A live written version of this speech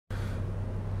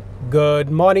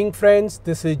Good morning, friends.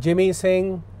 This is Jimmy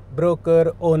Singh,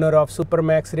 broker, owner of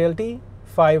Supermax Realty,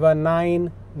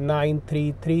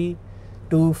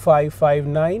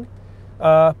 519-933-2559.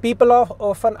 People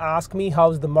often ask me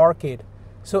how's the market.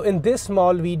 So in this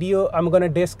small video, I'm going to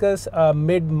discuss a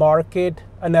mid-market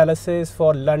analysis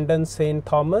for London St.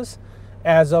 Thomas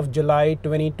as of July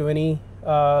 2020.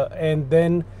 And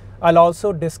then I'll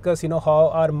also discuss,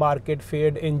 how our market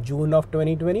fared in June of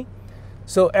 2020.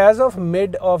 So as of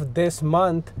mid of this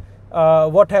month,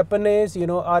 what happened is,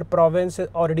 our province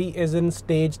already is in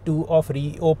stage 2 of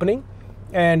reopening.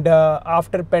 And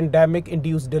after pandemic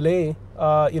induced delay,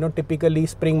 typically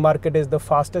spring market is the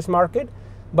fastest market.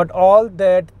 But all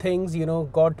that things,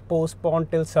 got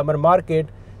postponed till summer market.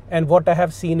 And what I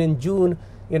have seen in June,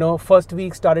 first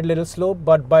week started a little slow,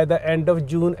 but by the end of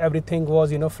June, everything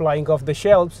was, flying off the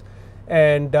shelves.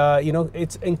 And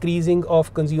it's increasing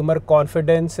of consumer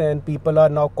confidence, and people are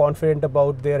now confident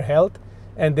about their health,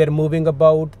 and they're moving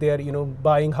about, they're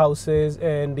buying houses.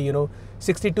 And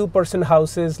 62%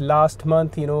 houses last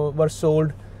month were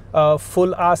sold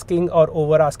full asking or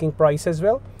over asking price as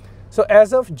well. So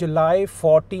as of July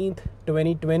 14th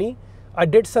 2020, I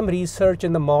did some research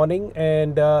in the morning,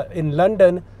 and in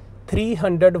London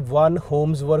 301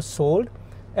 homes were sold.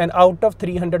 And out of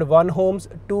 301 homes,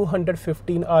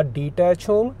 215 are detached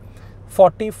home,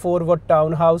 44 were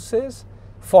townhouses,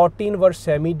 14 were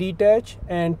semi-detached,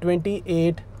 and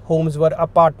 28 homes were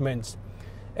apartments.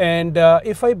 And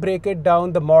if I break it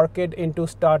down, the market into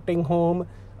starting home,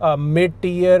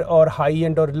 mid-tier or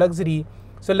high-end or luxury.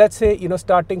 So let's say,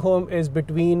 starting home is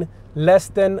between less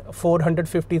than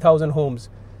 450,000 homes.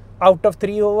 Out of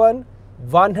 301,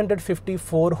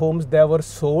 154 homes that were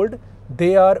sold.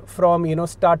 They are from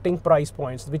starting price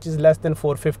points, which is less than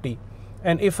 450.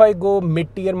 And if I go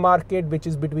mid-tier market, which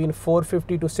is between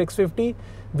 450 to 650,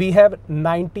 we have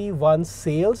 91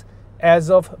 sales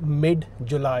as of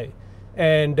mid-July.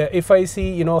 And if I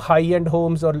see high-end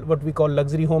homes, or what we call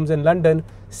luxury homes in London,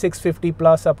 650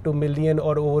 plus up to million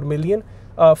or over million,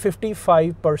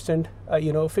 55%,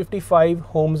 55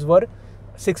 homes were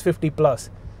 650 plus.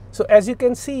 So as you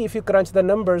can see, if you crunch the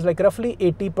numbers, like roughly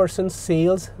 80%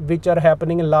 sales which are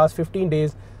happening in last 15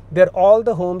 days, they're all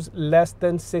the homes less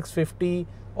than 650,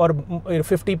 or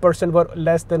 50% were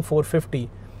less than 450.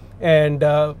 And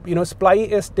supply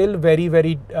is still very,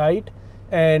 very tight.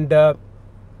 And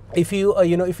if you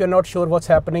if you're not sure what's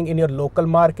happening in your local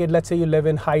market, let's say you live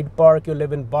in Hyde Park, you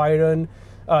live in Byron,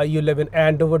 you live in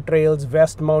Andover Trails,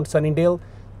 Westmount, Sunnydale,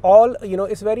 all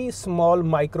it's very small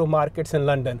micro markets in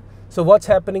London. So what's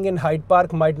happening in Hyde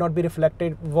Park might not be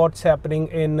reflected what's happening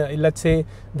in, let's say,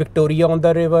 Victoria on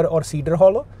the River or Cedar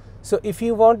Hollow. So if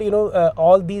you want,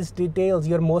 all these details,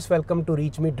 you're most welcome to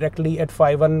reach me directly at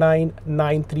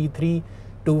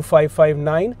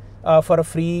 519-933-2559 for a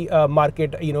free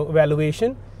market,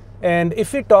 evaluation. And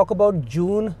if we talk about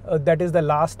June, that is the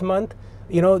last month,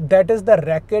 that is the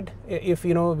record. If,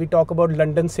 we talk about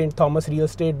London St. Thomas Real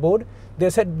Estate Board, they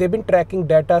said they've been tracking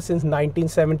data since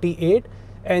 1978.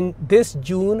 And this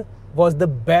June was the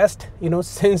best,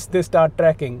 since they start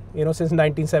tracking, since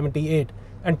 1978.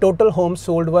 And total homes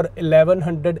sold were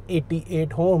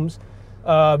 1,188 homes,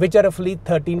 which are roughly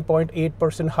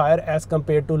 13.8% higher as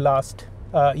compared to last,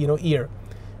 year.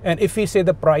 And if we say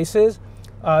the prices,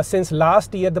 since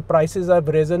last year, the prices have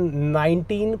risen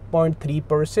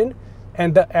 19.3%.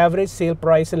 And the average sale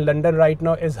price in London right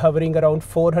now is hovering around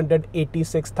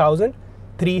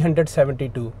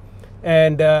 486,372.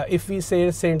 And if we say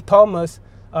St. Thomas,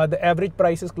 the average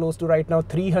price is close to right now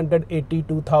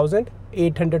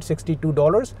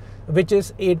 $382,862, which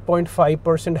is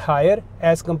 8.5% higher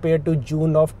as compared to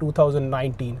June of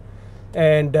 2019.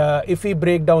 And if we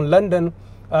break down London,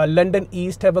 London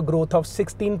East have a growth of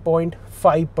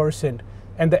 16.5%.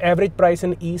 And the average price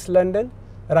in East London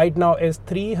right now is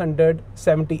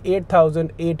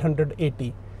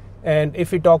 $378,880. And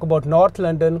if we talk about North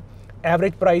London,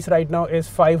 average price right now is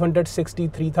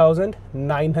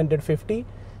 $563,950,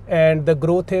 and the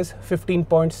growth is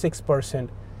 15.6%.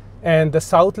 And the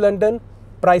South London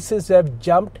prices have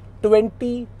jumped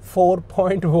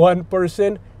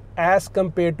 24.1% as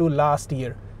compared to last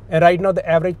year. And right now the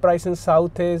average price in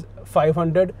South is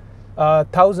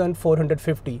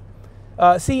 $500,450.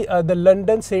 The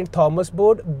London St. Thomas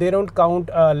Board, they don't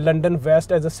count London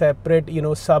West as a separate,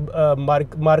 sub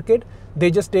market. They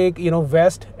just take,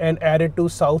 West and add it to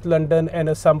South London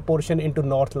and some portion into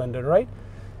North London, right?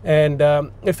 And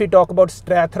if we talk about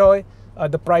Strathroy,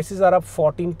 the prices are up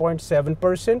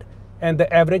 14.7%. And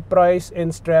the average price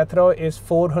in Strathroy is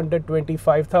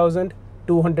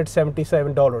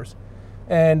 $425,277.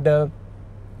 And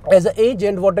As an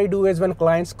agent, what I do is when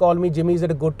clients call me, Jimmy, is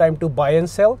it a good time to buy and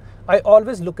sell? I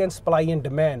always look at supply and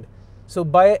demand. So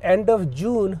by end of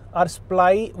June, our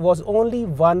supply was only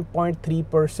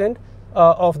 1.3%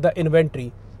 of the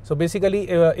inventory. So basically,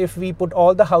 if we put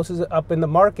all the houses up in the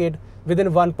market, within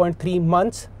 1.3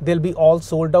 months, they'll be all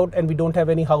sold out and we don't have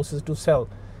any houses to sell.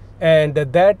 And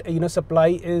that,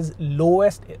 supply is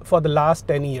lowest for the last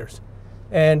 10 years.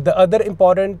 And the other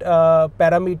important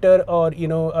parameter, or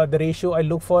the ratio I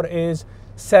look for, is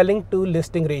selling to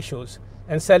listing ratios.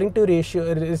 And selling to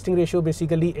listing ratio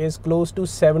basically is close to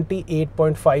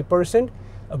 78.5%,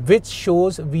 which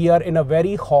shows we are in a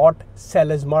very hot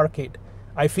seller's market.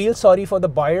 I feel sorry for the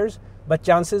buyers, but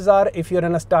chances are if you're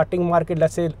in a starting market,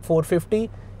 let's say 450,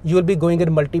 you will be going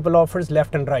in multiple offers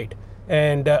left and right.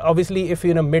 And obviously, if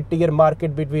you're in a mid-tier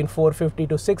market between 450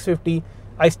 to 650,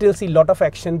 I still see a lot of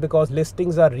action because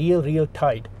listings are real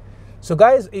tight. So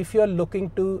guys, if you're looking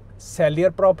to sell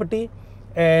your property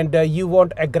and you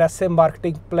want aggressive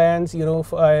marketing plans,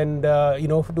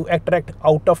 to attract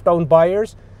out-of-town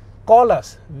buyers, call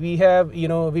us. We have,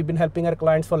 we've been helping our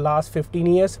clients for last 15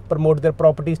 years promote their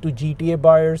properties to GTA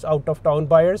buyers, out-of-town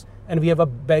buyers, and we have a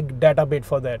big database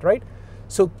for that, right?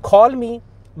 So call me.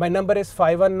 My number is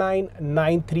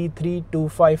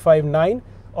 519-933-2559.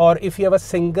 Or if you have a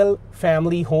single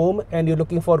family home and you're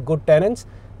looking for good tenants,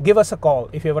 give us a call.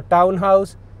 If you have a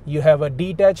townhouse, you have a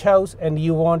detached house, and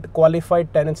you want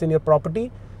qualified tenants in your property,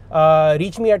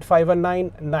 reach me at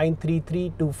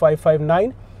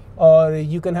 519-933-2559. Or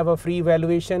you can have a free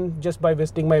evaluation just by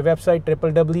visiting my website,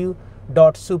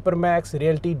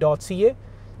 www.supermaxrealty.ca.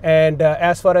 And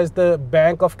as far as the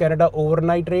Bank of Canada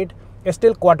overnight rate, it's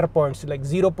still quarter points, like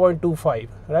 0.25,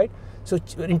 right? So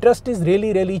interest is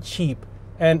really cheap.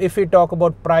 And if we talk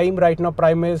about prime, right now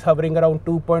prime is hovering around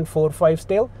 2.45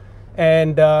 still.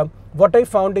 And what I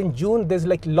found in June, there's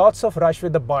like lots of rush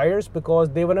with the buyers because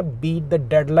they want to beat the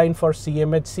deadline for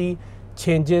CMHC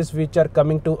changes, which are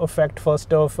coming to effect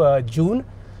 1st of June.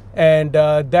 And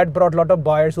that brought a lot of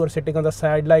buyers who are sitting on the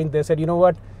sideline. They said, you know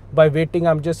what, by waiting,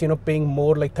 I'm just paying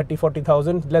more, like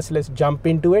 30,000-40,000. Let's jump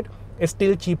into it. It's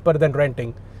still cheaper than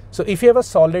renting. So if you have a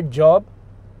solid job,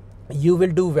 you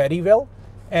will do very well.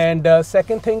 And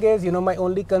second thing is, my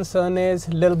only concern is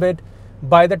a little bit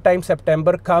by the time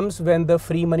September comes, when the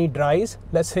free money dries.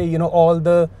 Let's say, all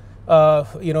the,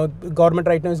 government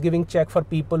right now is giving check for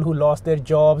people who lost their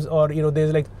jobs, or,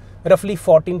 there's like roughly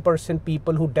 14%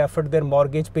 people who deferred their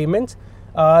mortgage payments.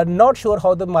 Not sure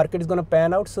how the market is going to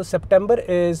pan out. So September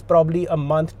is probably a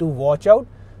month to watch out.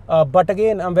 But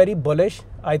again, I'm very bullish.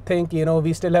 I think,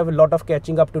 we still have a lot of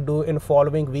catching up to do in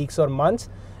following weeks or months,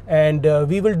 and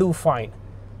we will do fine.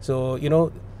 So,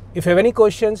 if you have any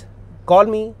questions, call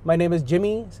me. My name is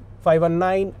Jimmy,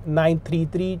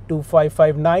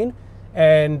 519-933-2559,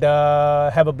 and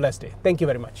have a blessed day. Thank you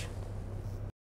very much.